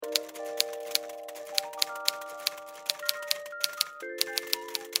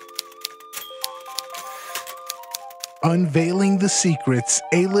unveiling the secrets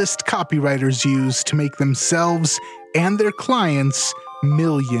A-list copywriters use to make themselves and their clients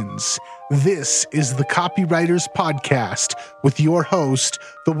millions. This is the Copywriters Podcast with your host,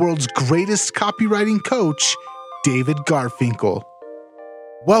 the world's greatest copywriting coach, David Garfinkel.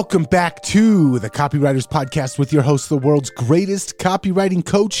 Welcome back to the Copywriters Podcast with your host, the world's greatest copywriting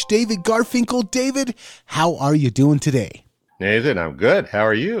coach, David Garfinkel. David, how are you doing today? Nathan, I'm good. How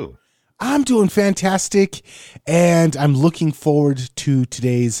are you? I'm doing fantastic, and I'm looking forward to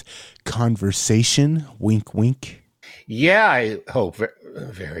today's conversation. Wink, wink. Yeah, I hope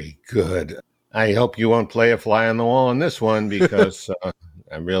very good. I hope you won't play a fly on the wall on this one because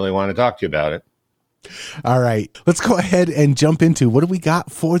I really want to talk to you about it. All right, let's go ahead and jump into what do we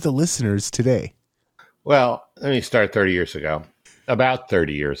got for the listeners today? Well, let me start 30 years ago. About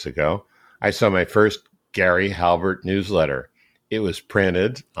 30 years ago, I saw my first Gary Halbert newsletter. It was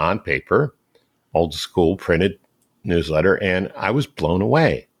printed on paper, old school printed newsletter, and I was blown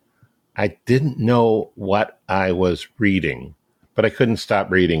away. I didn't know what I was reading, but I couldn't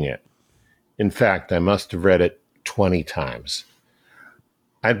stop reading it. In fact, I must have read it 20 times.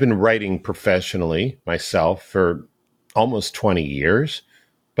 I've been writing professionally myself for almost 20 years,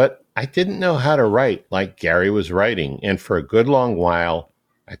 but I didn't know how to write like Gary was writing, and for a good long while,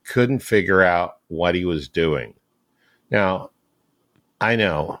 I couldn't figure out what he was doing. Now, I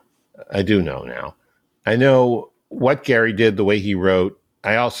do know now. I know what Gary did, the way he wrote.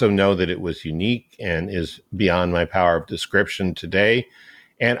 I also know that it was unique and is beyond my power of description today.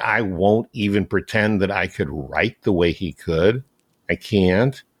 And I won't even pretend that I could write the way he could. I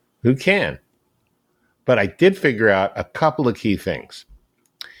can't. Who can? But I did figure out a couple of key things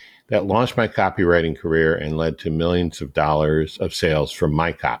that launched my copywriting career and led to millions of dollars of sales from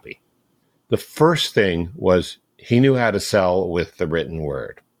my copy. The first thing was he knew how to sell with the written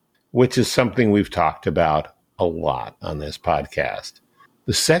word, which is something we've talked about a lot on this podcast.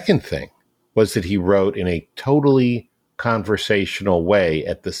 The second thing was that he wrote in a totally conversational way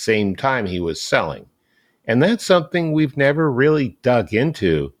at the same time he was selling. And that's something we've never really dug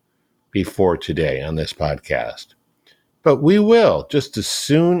into before today on this podcast. But we will, just as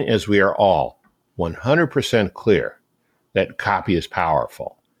soon as we are all 100% clear that copy is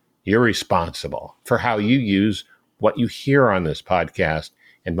powerful. You're responsible for how you use what you hear on this podcast,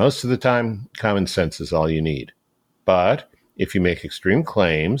 and most of the time, common sense is all you need. But if you make extreme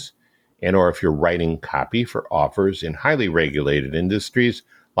claims, and or if you're writing copy for offers in highly regulated industries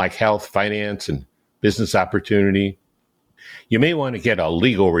like health, finance, and business opportunity, you may want to get a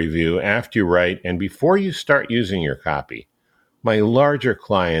legal review after you write and before you start using your copy. My larger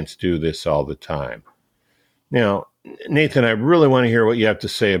clients do this all the time. Now, Nathan, I really want to hear what you have to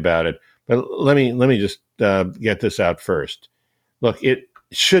say about it, but let me just get this out first. Look, it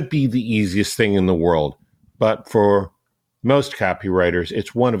should be the easiest thing in the world, but for most copywriters,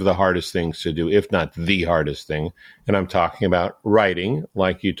 it's one of the hardest things to do, if not the hardest thing. And I'm talking about writing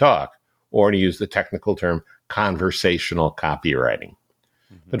like you talk, or to use the technical term, conversational copywriting.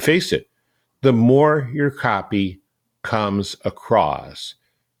 Mm-hmm. But face it, the more your copy comes across,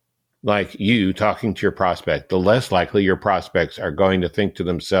 like you talking to your prospect, the less likely your prospects are going to think to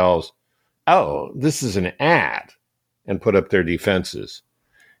themselves, oh, this is an ad, and put up their defenses.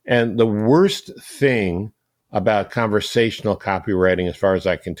 And the worst thing about conversational copywriting, as far as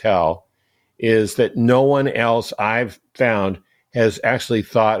I can tell, is that no one else I've found has actually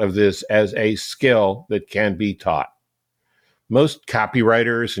thought of this as a skill that can be taught. Most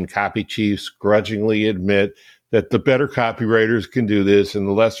copywriters and copy chiefs grudgingly admit that the better copywriters can do this and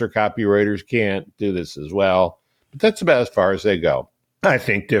the lesser copywriters can't do this as well. But that's about as far as they go. I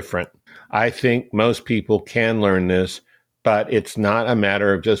think different. I think most people can learn this, but it's not a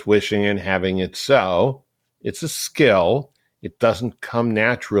matter of just wishing and having it so. It's a skill. It doesn't come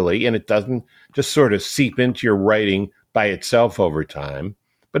naturally, and it doesn't just sort of seep into your writing by itself over time,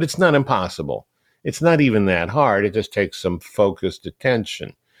 but it's not impossible. It's not even that hard. It just takes some focused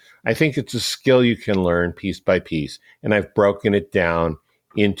attention. I think it's a skill you can learn piece by piece, and I've broken it down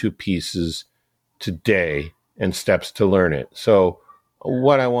into pieces today and steps to learn it. So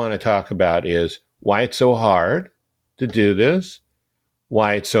what I want to talk about is why it's so hard to do this,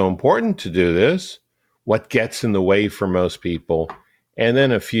 why it's so important to do this, what gets in the way for most people, and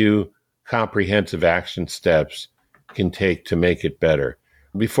then a few comprehensive action steps can take to make it better.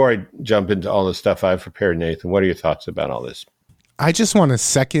 Before I jump into all the stuff I've prepared, Nathan, what are your thoughts about all this? I just want to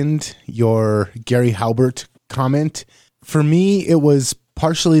second your Gary Halbert comment. For me, it was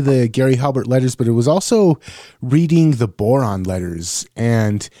partially the Gary Halbert letters, but it was also reading the Boron letters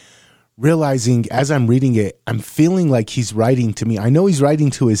and realizing as I'm reading it, I'm feeling like he's writing to me. I know he's writing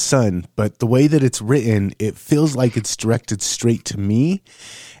to his son, but the way that it's written, it feels like it's directed straight to me.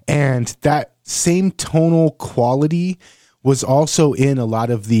 And that same tonal quality was also in a lot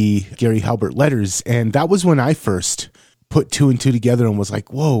of the Gary Halbert letters. And that was when I first put two and two together and was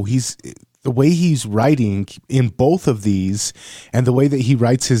like, whoa, the way he's writing in both of these and the way that he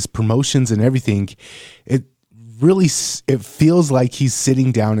writes his promotions and everything, it feels like he's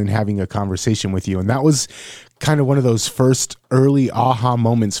sitting down and having a conversation with you. And that was kind of one of those first early aha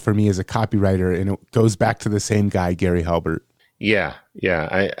moments for me as a copywriter. And it goes back to the same guy, Gary Halbert. Yeah.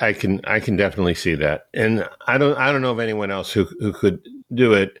 I can definitely see that. And I don't know of anyone else who could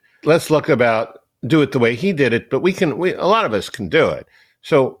do it. Let's do it the way he did it, but a lot of us can do it.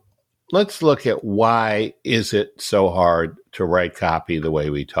 So let's look at why is it so hard to write copy the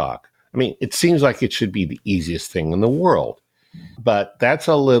way we talk? I mean, it seems like it should be the easiest thing in the world, but that's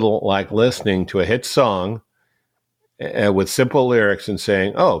a little like listening to a hit song with simple lyrics and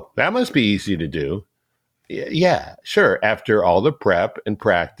saying, oh, that must be easy to do. Yeah, sure. After all the prep and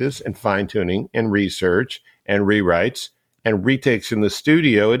practice and fine-tuning and research and rewrites and retakes in the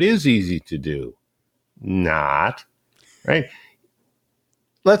studio, it is easy to do. Not, right?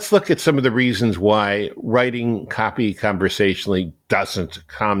 Let's look at some of the reasons why writing copy conversationally doesn't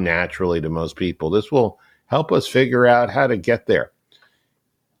come naturally to most people. This will help us figure out how to get there.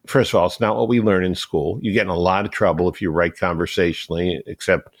 First of all, it's not what we learn in school. You get in a lot of trouble if you write conversationally,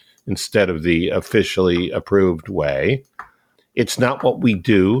 except instead of the officially approved way. It's not what we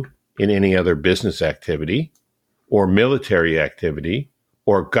do in any other business activity or military activity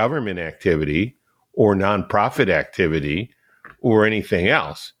or government activity or nonprofit activity or anything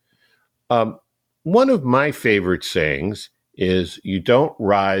else. One of my favorite sayings is, you don't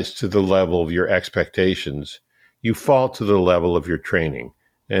rise to the level of your expectations, you fall to the level of your training.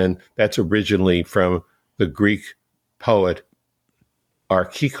 And that's originally from the Greek poet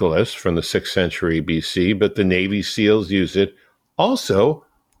Archelaus from the 6th century BC, but the Navy SEALs use it. Also,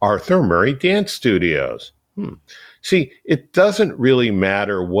 Arthur Murray Dance Studios. See, it doesn't really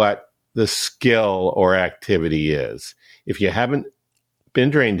matter what the skill or activity is. If you haven't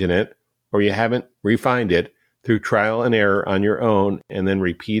been trained in it, or you haven't refined it through trial and error on your own, and then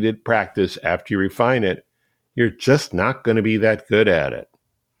repeated practice after you refine it, you're just not going to be that good at it.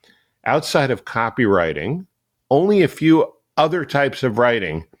 Outside of copywriting, only a few other types of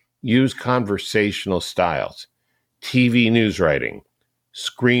writing use conversational styles: TV news writing,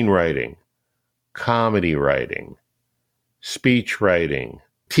 screenwriting, comedy writing, speech writing,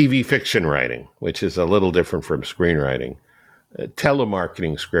 TV fiction writing, which is a little different from screenwriting,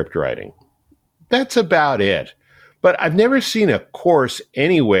 telemarketing script writing. That's about it. But I've never seen a course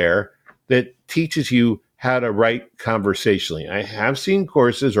anywhere that teaches you how to write conversationally. I have seen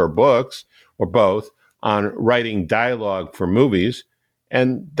courses or books or both on writing dialogue for movies,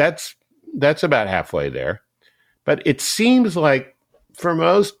 and that's about halfway there. But it seems like for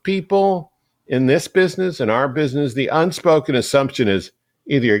most people in this business, in our business, the unspoken assumption is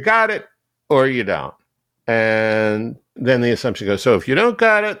either you got it or you don't. And then the assumption goes, so if you don't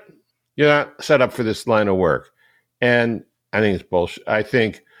got it, you're not set up for this line of work. And I think it's bullshit. I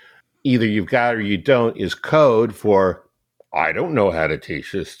think either you've got it or you don't is code for, I don't know how to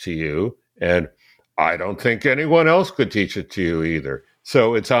teach this to you, and I don't think anyone else could teach it to you either.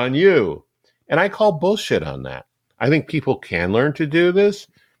 So it's on you. And I call bullshit on that. I think people can learn to do this,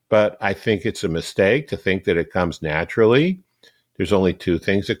 but I think it's a mistake to think that it comes naturally. There's only two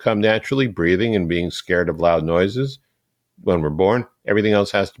things that come naturally: breathing and being scared of loud noises. When we're born, everything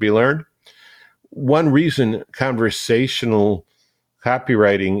else has to be learned. One reason conversational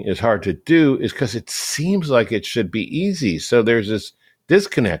copywriting is hard to do is because it seems like it should be easy. So there's this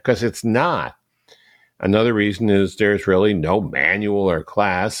disconnect because it's not. Another reason is there's really no manual or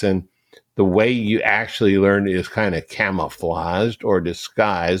class, and the way you actually learn is kind of camouflaged or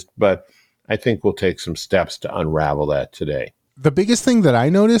disguised, but I think we'll take some steps to unravel that today. The biggest thing that I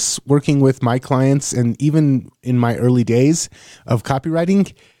notice working with my clients, and even in my early days of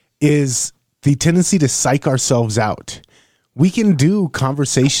copywriting, is the tendency to psych ourselves out. We can do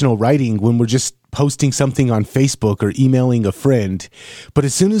conversational writing when we're just posting something on Facebook or emailing a friend. But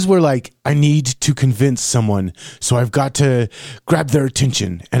as soon as we're like, I need to convince someone, so I've got to grab their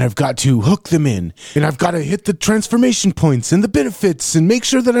attention and I've got to hook them in and I've got to hit the transformation points and the benefits and make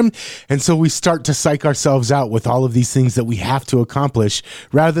sure that and so we start to psych ourselves out with all of these things that we have to accomplish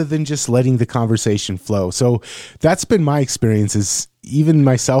rather than just letting the conversation flow. So that's been my experience. Is even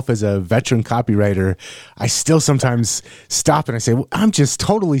myself as a veteran copywriter, I still sometimes stop and I say, well, I'm just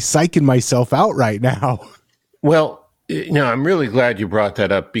totally psyching myself out right now. Well, I'm really glad you brought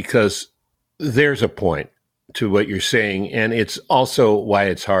that up because there's a point to what you're saying. And it's also why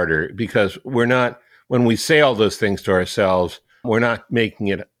it's harder because when we say all those things to ourselves, we're not making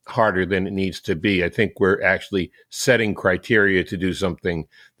it harder than it needs to be. I think we're actually setting criteria to do something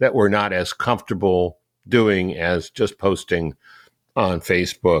that we're not as comfortable doing as just posting on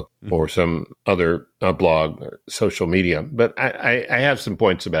Facebook or some other blog or social media. But I have some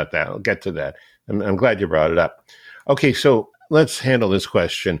points about that. I'll get to that. I'm glad you brought it up. Okay, so let's handle this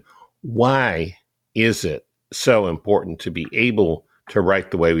question. Why is it so important to be able to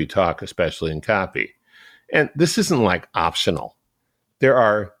write the way we talk, especially in copy? And this isn't like optional. There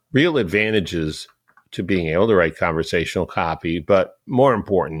are real advantages to being able to write conversational copy, but more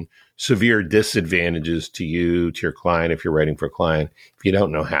important, severe disadvantages to you, to your client, if you're writing for a client, if you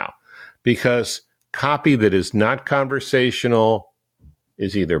don't know how. Because copy that is not conversational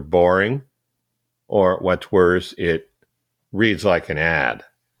is either boring or what's worse, it reads like an ad.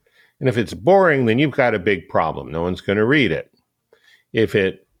 And if it's boring, then you've got a big problem. No one's going to read it. If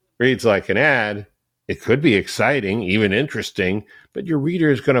it reads like an ad, it could be exciting, even interesting, but your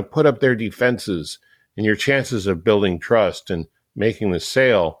reader is going to put up their defenses and your chances of building trust and making the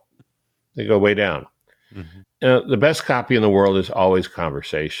sale, they go way down. Mm-hmm. The best copy in the world is always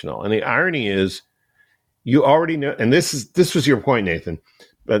conversational. And the irony is you already know, and this was your point, Nathan,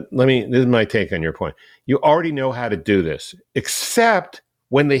 but this is my take on your point. You already know how to do this, except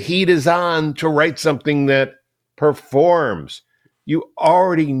when the heat is on to write something that performs. You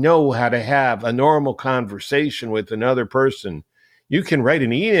already know how to have a normal conversation with another person. You can write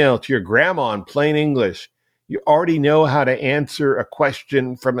an email to your grandma in plain English. You already know how to answer a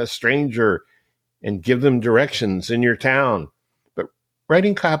question from a stranger and give them directions in your town. But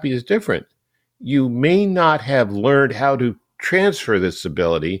writing copy is different. You may not have learned how to transfer this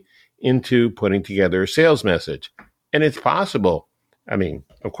ability into putting together a sales message. And it's possible. I mean,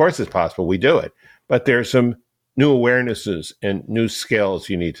 of course it's possible. We do it. But there's some new awarenesses and new skills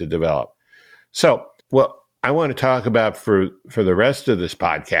you need to develop. So what I want to talk about for the rest of this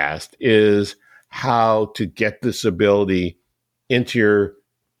podcast is how to get this ability into your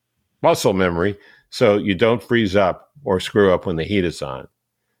muscle memory so you don't freeze up or screw up when the heat is on.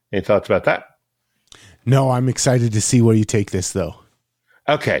 Any thoughts about that? No, I'm excited to see where you take this, though.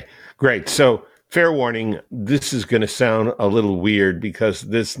 Okay, great. So fair warning, this is going to sound a little weird because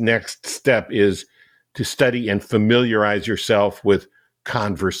this next step is to study and familiarize yourself with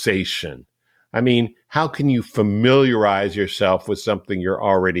conversation. I mean, how can you familiarize yourself with something you're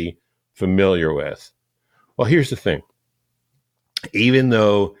already familiar with? Well, here's the thing. Even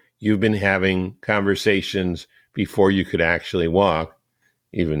though you've been having conversations before you could actually walk,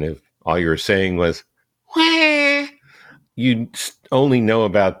 even if all you were saying was, wah, you only know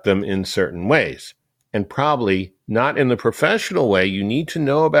about them in certain ways. And probably not in the professional way. You need to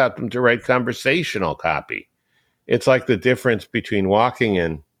know about them to write conversational copy. It's like the difference between walking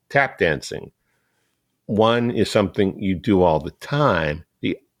and tap dancing. One is something you do all the time.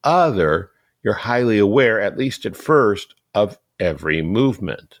 The other, you're highly aware, at least at first, of every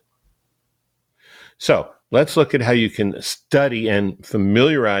movement. So let's look at how you can study and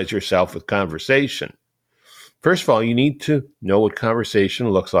familiarize yourself with conversation. First of all, you need to know what conversation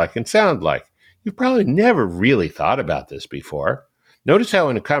looks like and sounds like. You've probably never really thought about this before. Notice how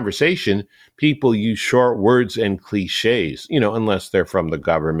in a conversation, people use short words and cliches, unless they're from the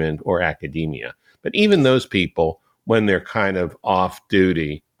government or academia. But even those people, when they're kind of off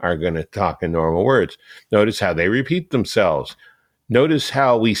duty, are going to talk in normal words. Notice how they repeat themselves. Notice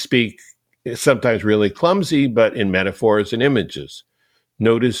how we speak sometimes really clumsy, but in metaphors and images.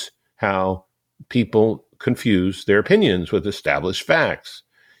 Notice how people confuse their opinions with established facts.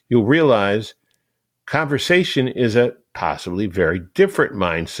 You'll realize conversation is a possibly very different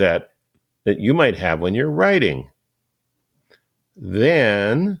mindset that you might have when you're writing.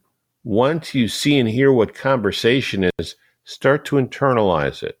 Then, once you see and hear what conversation is, start to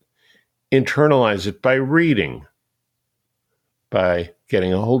internalize it. Internalize it by reading, by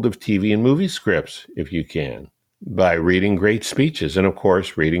getting a hold of TV and movie scripts, if you can, by reading great speeches, and of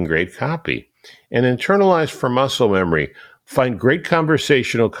course, reading great copy. And internalize for muscle memory. Find great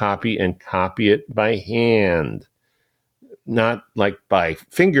conversational copy and copy it by hand. Not like by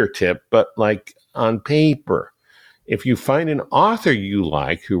fingertip, but like on paper. If you find an author you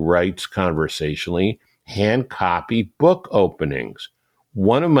like who writes conversationally, hand copy book openings.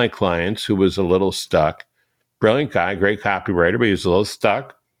 One of my clients who was a little stuck, brilliant guy, great copywriter, but he was a little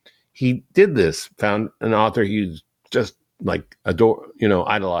stuck. He did this, found an author he just like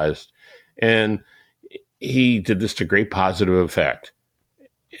idolized. And he did this to great positive effect.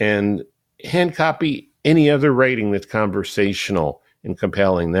 And hand copy any other writing that's conversational and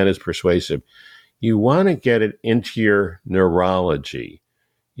compelling, that is persuasive. You want to get it into your neurology.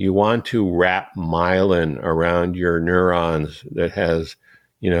 You want to wrap myelin around your neurons that has,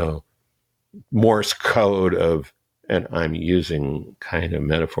 Morse code of, and I'm using kind of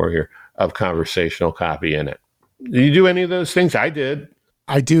metaphor here, of conversational copy in it. Do you do any of those things? I did.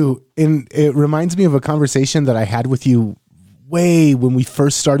 I do. And it reminds me of a conversation that I had with you way when we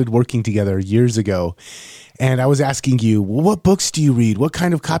first started working together years ago. And I was asking you, well, what books do you read? What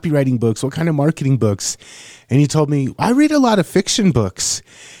kind of copywriting books? What kind of marketing books? And you told me, I read a lot of fiction books.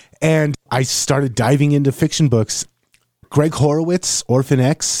 And I started diving into fiction books. Greg Horowitz, Orphan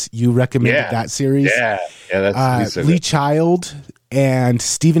X, you recommended that series. Yeah, that's Lee Child and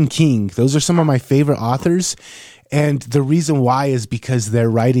Stephen King. Those are some of my favorite authors. And the reason why is because their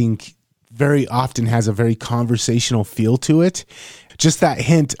writing very often has a very conversational feel to it. Just that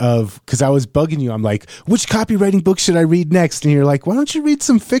hint of, because I was bugging you, I'm like, which copywriting book should I read next? And you're like, why don't you read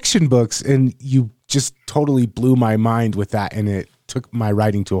some fiction books? And you just totally blew my mind with that. And it took my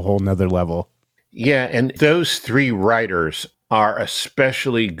writing to a whole nother level. Yeah, and those three writers are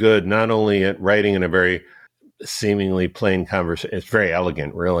especially good, not only at writing in a very seemingly plain conversation, it's very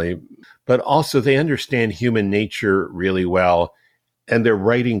elegant, really, but also they understand human nature really well, and their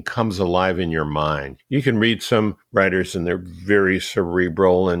writing comes alive in your mind. You can read some writers, and they're very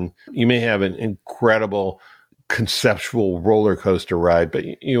cerebral, and you may have an incredible conceptual roller coaster ride, but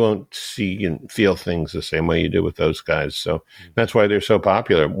you won't see and feel things the same way you do with those guys. So that's why they're so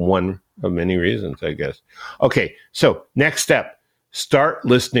popular. One of many reasons, I guess. Okay, so next step, start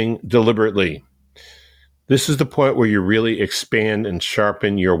listening deliberately. This is the point where you really expand and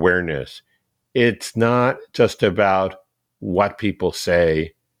sharpen your awareness. It's not just about what people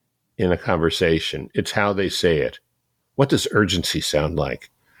say in a conversation. It's how they say it. What does urgency sound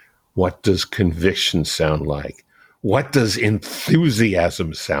like? What does conviction sound like? What does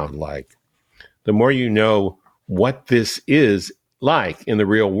enthusiasm sound like? The more you know what this is like in the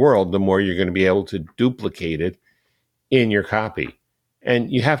real world, the more you're going to be able to duplicate it in your copy.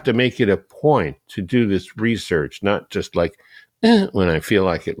 And you have to make it a point to do this research, not just like when I feel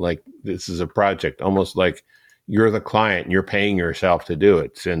like it, like this is a project, almost like you're the client and you're paying yourself to do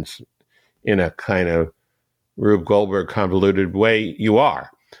it, since in a kind of Rube Goldberg convoluted way, you are.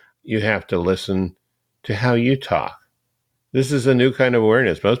 You have to listen to how you talk. This is a new kind of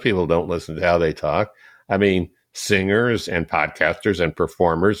awareness. Most people don't listen to how they talk. I mean, singers and podcasters and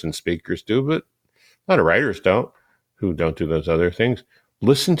performers and speakers do, but a lot of writers don't, who don't do those other things.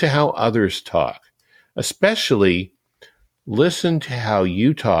 Listen to how others talk. Especially listen to how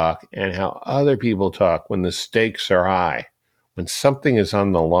you talk and how other people talk when the stakes are high, when something is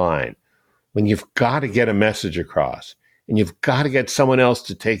on the line, when you've got to get a message across. And you've got to get someone else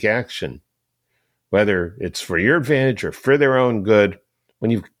to take action, whether it's for your advantage or for their own good.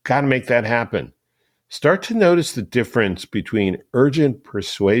 When you've got to make that happen, start to notice the difference between urgent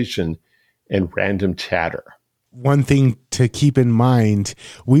persuasion and random chatter. One thing to keep in mind,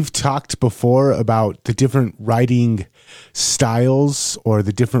 we've talked before about the different writing styles or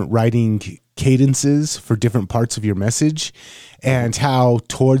the different writing cadences for different parts of your message, and how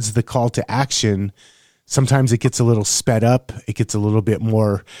towards the call to action, sometimes it gets a little sped up. It gets a little bit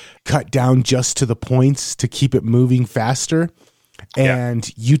more cut down just to the points to keep it moving faster. And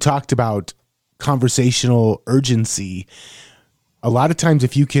you talked about conversational urgency. A lot of times,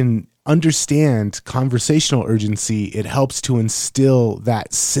 if you can understand conversational urgency, it helps to instill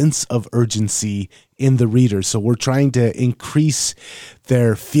that sense of urgency in the reader. So we're trying to increase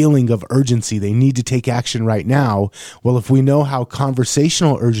their feeling of urgency. They need to take action right now. Well, if we know how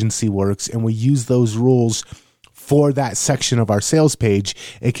conversational urgency works and we use those rules for that section of our sales page,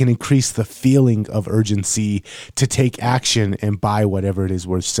 it can increase the feeling of urgency to take action and buy whatever it is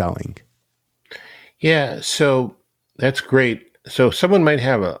we're selling. Yeah, so that's great. So someone might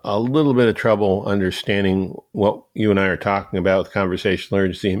have a little bit of trouble understanding what you and I are talking about with conversational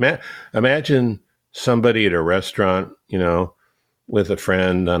urgency. Imagine somebody at a restaurant, with a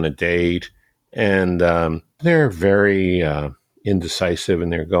friend on a date, and they're very indecisive,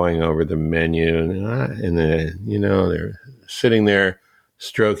 and they're going over the menu, and they're sitting there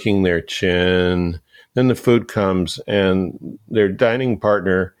stroking their chin. Then the food comes, and their dining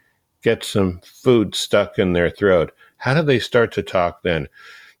partner gets some food stuck in their throat. How do they start to talk then?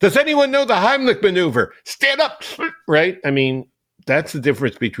 Does anyone know the Heimlich maneuver? Stand up, right? I mean, that's the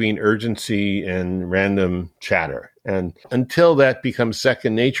difference between urgency and random chatter. And until that becomes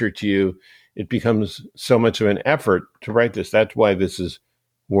second nature to you, it becomes so much of an effort to write this. That's why this is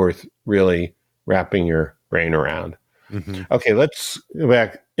worth really wrapping your brain around. Mm-hmm. Okay, let's go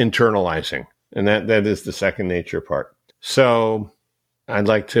back. Internalizing. And that is the second nature part. So I'd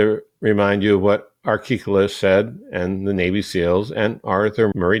like to remind you of what Archicolaus said, and the Navy SEALs and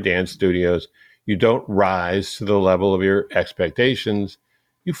Arthur Murray Dance Studios. You don't rise to the level of your expectations.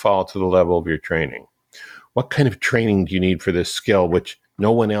 You fall to the level of your training. What kind of training do you need for this skill, which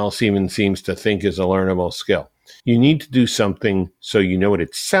no one else even seems to think is a learnable skill? You need to do something so you know what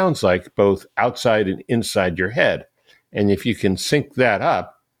it sounds like, both outside and inside your head. And if you can sync that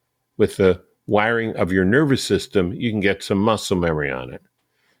up with the wiring of your nervous system, you can get some muscle memory on it.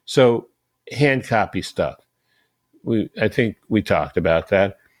 So hand copy stuff. I think we talked about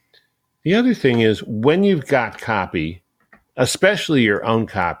that. The other thing is, when you've got copy, especially your own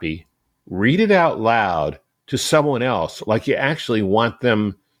copy, read it out loud to someone else like you actually want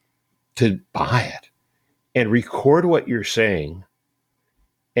them to buy it, and record what you're saying,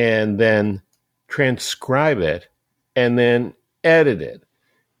 and then transcribe it, and then edit it.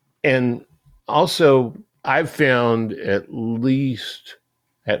 And also, I've found at least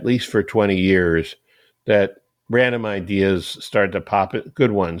for 20 years that random ideas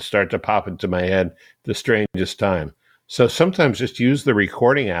good ones start to pop into my head the strangest time. So sometimes just use the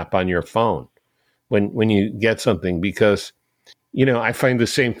recording app on your phone when you get something, because, I find the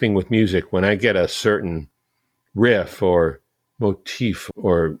same thing with music. When I get a certain riff or motif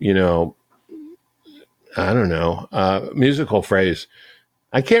or, musical phrase,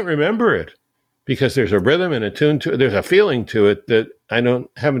 I can't remember it because there's a rhythm and a tune to it. There's a feeling to it that I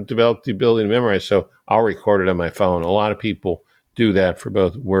haven't developed the ability to memorize. So I'll record it on my phone. A lot of people do that for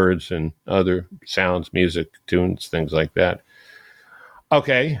both words and other sounds, music, tunes, things like that.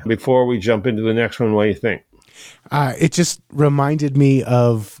 Okay, before we jump into the next one, what do you think? It just reminded me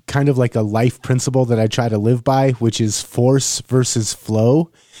of kind of like a life principle that I try to live by, which is force versus flow.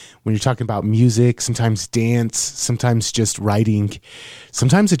 When you're talking about music, sometimes dance, sometimes just writing,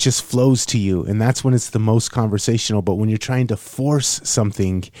 sometimes it just flows to you, and that's when it's the most conversational. But when you're trying to force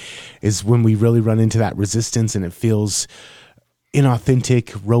something is when we really run into that resistance, and it feels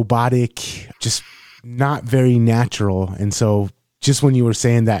inauthentic, robotic, just not very natural. And so just when you were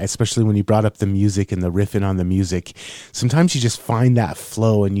saying that, especially when you brought up the music and the riffing on the music, sometimes you just find that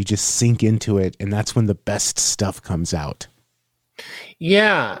flow and you just sink into it, and that's when the best stuff comes out.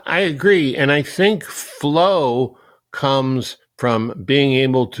 Yeah, I agree. And I think flow comes from being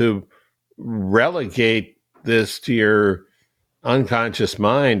able to relegate this to your unconscious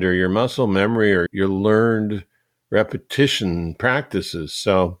mind or your muscle memory or your learned repetition practices.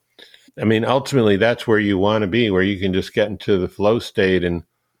 So, ultimately, that's where you want to be, where you can just get into the flow state. And,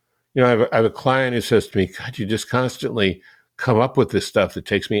 I have a client who says to me, God, you just constantly come up with this stuff that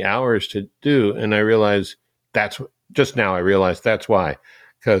takes me hours to do. And I realize that's why,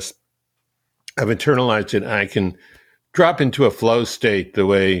 because I've internalized it. I can drop into a flow state the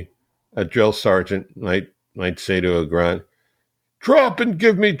way a drill sergeant might say to a grunt, drop and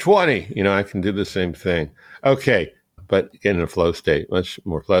give me 20. I can do the same thing. Okay, but get in a flow state, much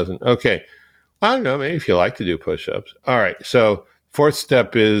more pleasant. Okay, I don't know, maybe if you like to do push-ups. All right, so fourth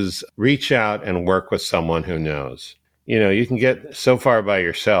step is reach out and work with someone who knows. You can get so far by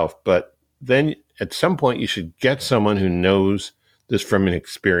yourself, but then at some point you should get someone who knows this from an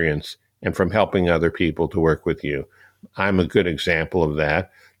experience and from helping other people to work with you. I'm a good example of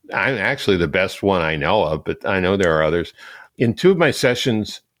that. I'm actually the best one I know of, but I know there are others. In 2 of my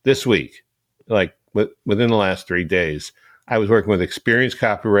sessions this week, like within the last 3 days, I was working with experienced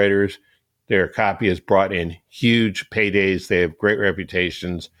copywriters. Their copy has brought in huge paydays. They have great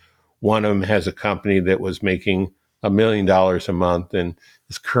reputations. One of them has a company that was making $1 million a month and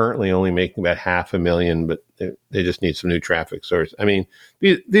is currently only making about $500,000, but they just need some new traffic source.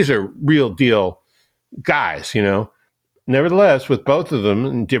 These are real deal guys, Nevertheless, with both of them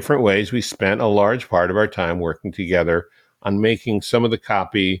in different ways, we spent a large part of our time working together on making some of the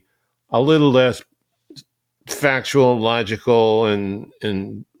copy a little less factual, logical,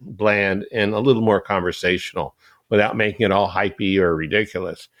 and bland, and a little more conversational without making it all hypey or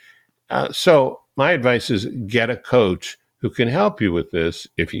ridiculous. So my advice is get a coach who can help you with this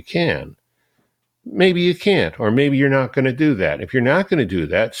if you can. Maybe you can't, or maybe you're not going to do that. If you're not going to do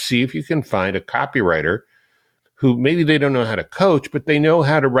that, see if you can find a copywriter who maybe they don't know how to coach, but they know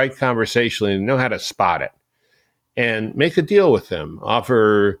how to write conversationally and know how to spot it. And make a deal with them.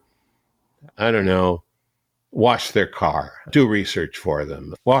 Offer, wash their car, do research for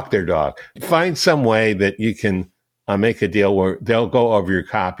them, walk their dog. Find some way that you can make a deal where they'll go over your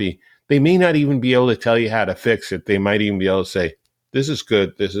copy. They may not even be able to tell you how to fix it. They might even be able to say, this is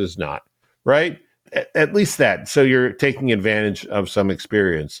good, this is not, right? At least that. So you're taking advantage of some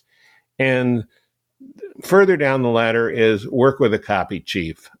experience. And further down the ladder is work with a copy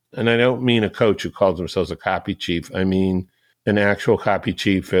chief. and I don't mean a coach who calls themselves a copy chief. I mean an actual copy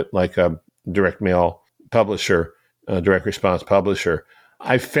chief at like a direct mail publisher, a direct response publisher.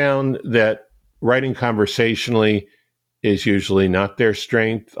 I found that writing conversationally is usually not their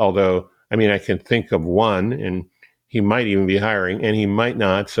strength, although, I mean, I can think of one, and he might even be hiring, and he might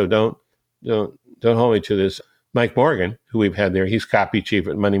not, so don't hold me to this. Mike Morgan, who we've had there, he's copy chief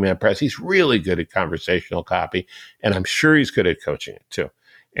at Money Man Press. He's really good at conversational copy, and I'm sure he's good at coaching it too.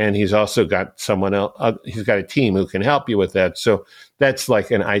 And he's also got someone else, he's got a team who can help you with that. So that's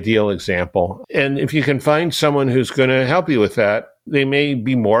like an ideal example. And if you can find someone who's going to help you with that, they may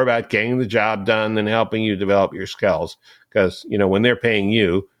be more about getting the job done than helping you develop your skills. Because, you know, when they're paying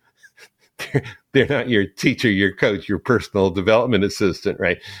you, they're not your teacher, your coach, your personal development assistant,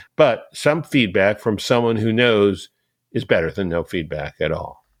 right? But some feedback from someone who knows is better than no feedback at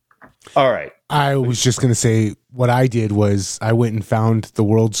all. All right. I was just going to say what I did was I went and found the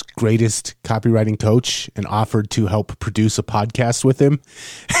world's greatest copywriting coach and offered to help produce a podcast with him.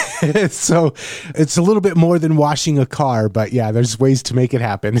 So it's a little bit more than washing a car, but yeah, there's ways to make it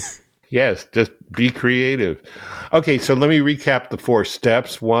happen. Yes, just be creative. Okay, so let me recap the 4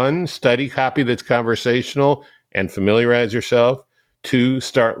 steps. 1, study copy that's conversational and familiarize yourself. 2,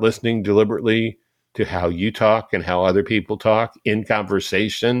 start listening deliberately to how you talk and how other people talk in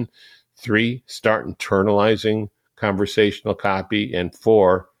conversation. 3, start internalizing conversational copy. And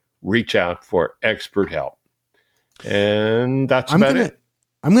 4, reach out for expert help. And that's about it.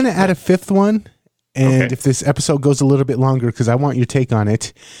 I'm going to add a 5th one. And okay, if this episode goes a little bit longer, because I want your take on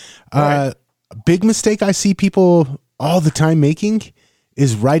it. A big mistake I see people all the time making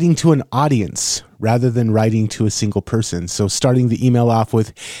is writing to an audience rather than writing to a single person. So starting the email off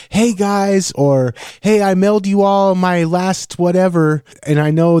with, hey guys, or hey, I mailed you all my last whatever. And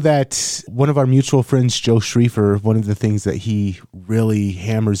I know that one of our mutual friends, Joe Schriefer, one of the things that he really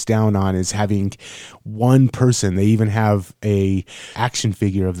hammers down on is having one person. They even have a action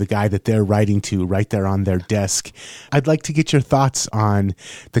figure of the guy that they're writing to right there on their desk. I'd like to get your thoughts on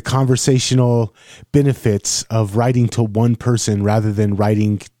the conversational benefits of writing to one person rather than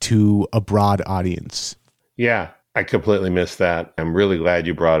writing to a broad audience. Yeah, I completely missed that. I'm really glad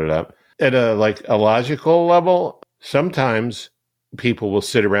you brought it up. At a logical level, sometimes people will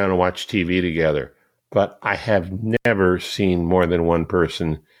sit around and watch TV together, but I have never seen more than one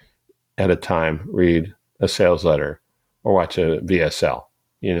person at a time read a sales letter or watch a VSL,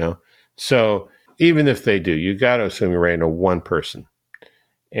 you know? So even if they do, you got to assume you're writing to one person.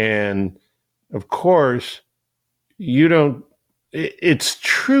 And of course, it's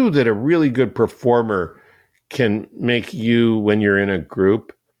true that a really good performer can make you, when you're in a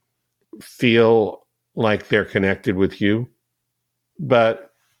group, feel like they're connected with you.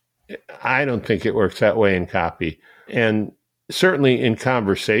 But I don't think it works that way in copy. And certainly in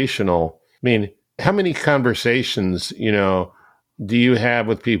conversational, I mean, how many conversations, do you have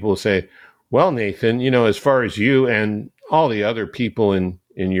with people who say, well, Nathan, as far as you and all the other people in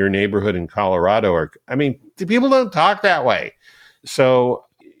your neighborhood in Colorado people don't talk that way. So,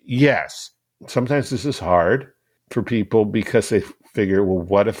 yes, sometimes this is hard for people because they figure, well,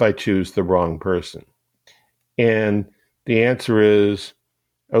 what if I choose the wrong person? And the answer is,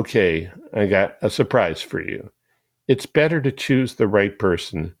 okay, I got a surprise for you. It's better to choose the right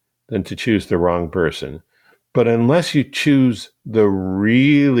person than to choose the wrong person. But unless you choose the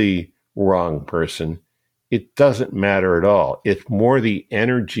really wrong person, it doesn't matter at all. It's more the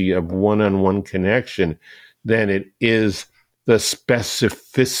energy of one-on-one connection than it is the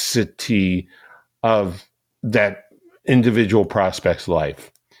specificity of that individual prospect's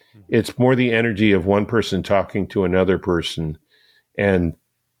life. It's more the energy of one person talking to another person and,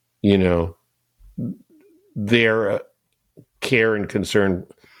 their care and concern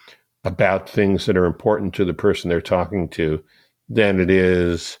about things that are important to the person they're talking to than it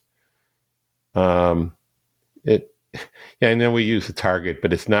is, I know we use a target,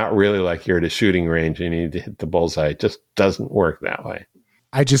 but it's not really like you're at a shooting range and you need to hit the bullseye. It just doesn't work that way.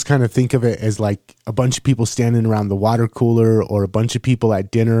 I just kind of think of it as like a bunch of people standing around the water cooler or a bunch of people at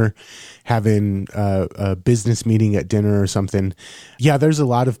dinner having a business meeting at dinner or something. Yeah, there's a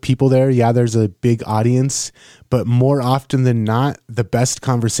lot of people there. Yeah, there's a big audience. But more often than not, the best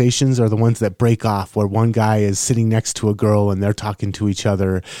conversations are the ones that break off where one guy is sitting next to a girl and they're talking to each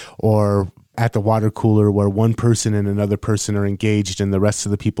other, or at the water cooler where one person and another person are engaged and the rest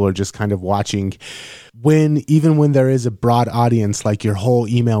of the people are just kind of watching. Even when there is a broad audience, like your whole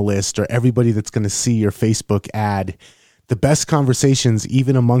email list or everybody that's going to see your Facebook ad, the best conversations,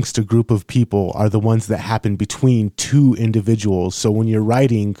 even amongst a group of people, are the ones that happen between two individuals. So when you're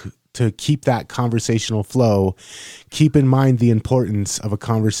writing to keep that conversational flow, keep in mind the importance of a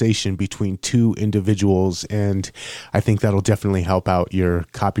conversation between two individuals. And I think that'll definitely help out your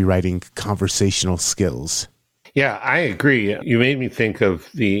copywriting conversational skills. Yeah, I agree. You made me think of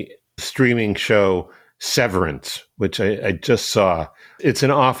the streaming show Severance, which I just saw. It's an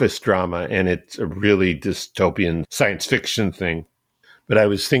office drama, and it's a really dystopian science fiction thing. But I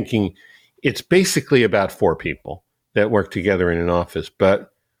was thinking it's basically about four people that work together in an office.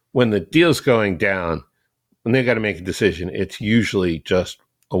 But when the deal's going down, when they got to make a decision, it's usually just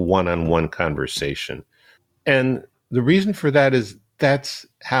a one-on-one conversation. And the reason for that is that's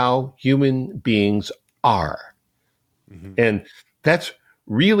how human beings are. Mm-hmm. And that's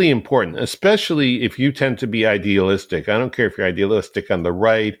really important, especially if you tend to be idealistic. I don't care if you're idealistic on the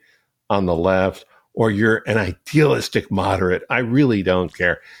right, on the left, or you're an idealistic moderate. I really don't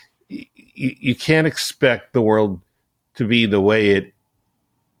care. You can't expect the world to be the way it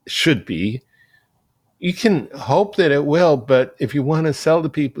should be. You can hope that it will, but if you want to sell to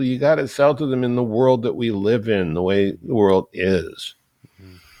people, you got to sell to them in the world that we live in, the way the world is.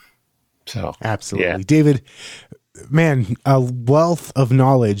 So, absolutely. Yeah. David, man, a wealth of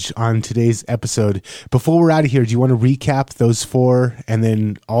knowledge on today's episode. Before we're out of here, do you want to recap those four and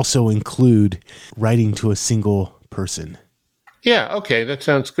then also include writing to a single person? Yeah, okay, that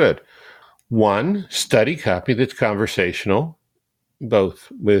sounds good. 1, study copy that's conversational, both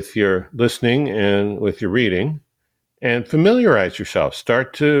with your listening and with your reading, and familiarize yourself.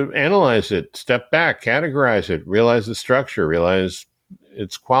 Start to analyze it, step back, categorize it, realize the structure, realize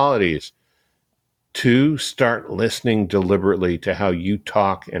its qualities. 2, start listening deliberately to how you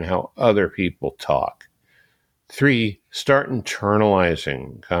talk and how other people talk. 3, start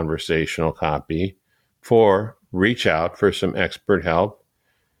internalizing conversational copy. 4, reach out for some expert help.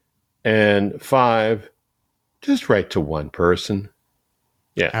 And 5, just write to one person.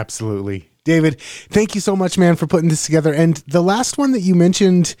 Yeah, absolutely. David, thank you so much, man, for putting this together. And the last one that you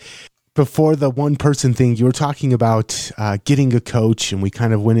mentioned before, the one person thing, you were talking about getting a coach, and we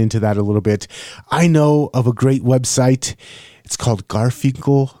kind of went into that a little bit. I know of a great website. It's called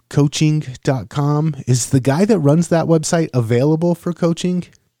garfinkelcoaching.com. Is the guy that runs that website available for coaching?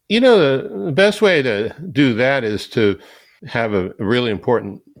 You know, the best way to do that is to have a really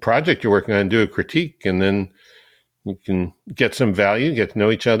important project you're working on, do a critique, and then you can get some value, get to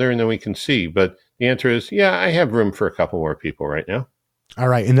know each other, and then we can see. But the answer is, yeah, I have room for a couple more people right now. All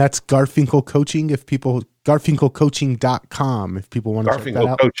right. And that's Garfinkel Coaching. Garfinkelcoaching.com. If people want to check that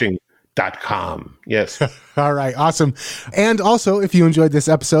out. Garfinkelcoaching.com. Yes. All right. Awesome. And also, if you enjoyed this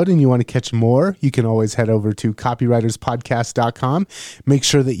episode and you want to catch more, you can always head over to copywriterspodcast.com. Make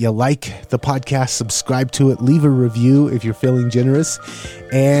sure that you like the podcast, subscribe to it, leave a review if you're feeling generous.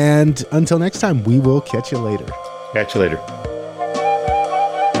 And until next time, we will catch you later. Catch you later.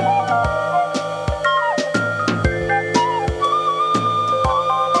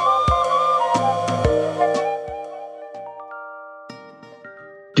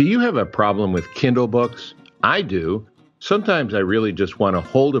 Do you have a problem with Kindle books? I do. Sometimes I really just want to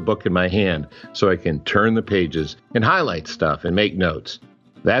hold a book in my hand so I can turn the pages and highlight stuff and make notes.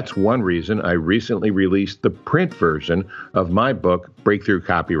 That's one reason I recently released the print version of my book, Breakthrough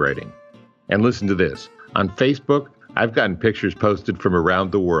Copywriting. And listen to this. On Facebook, I've gotten pictures posted from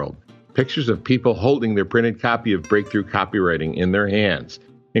around the world. Pictures of people holding their printed copy of Breakthrough Copywriting in their hands,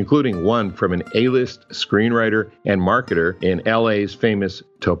 including one from an A-list screenwriter and marketer in LA's famous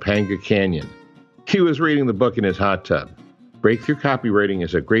Topanga Canyon. He was reading the book in his hot tub. Breakthrough Copywriting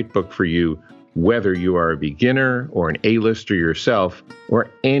is a great book for you, whether you are a beginner or an A-lister yourself or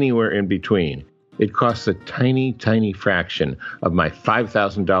anywhere in between. It costs a tiny, tiny fraction of my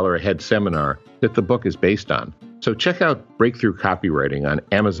 $5,000 a head seminar that the book is based on. So check out Breakthrough Copywriting on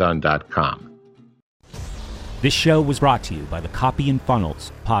Amazon.com. This show was brought to you by the Copy and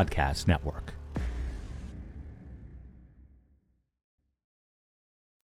Funnels Podcast Network.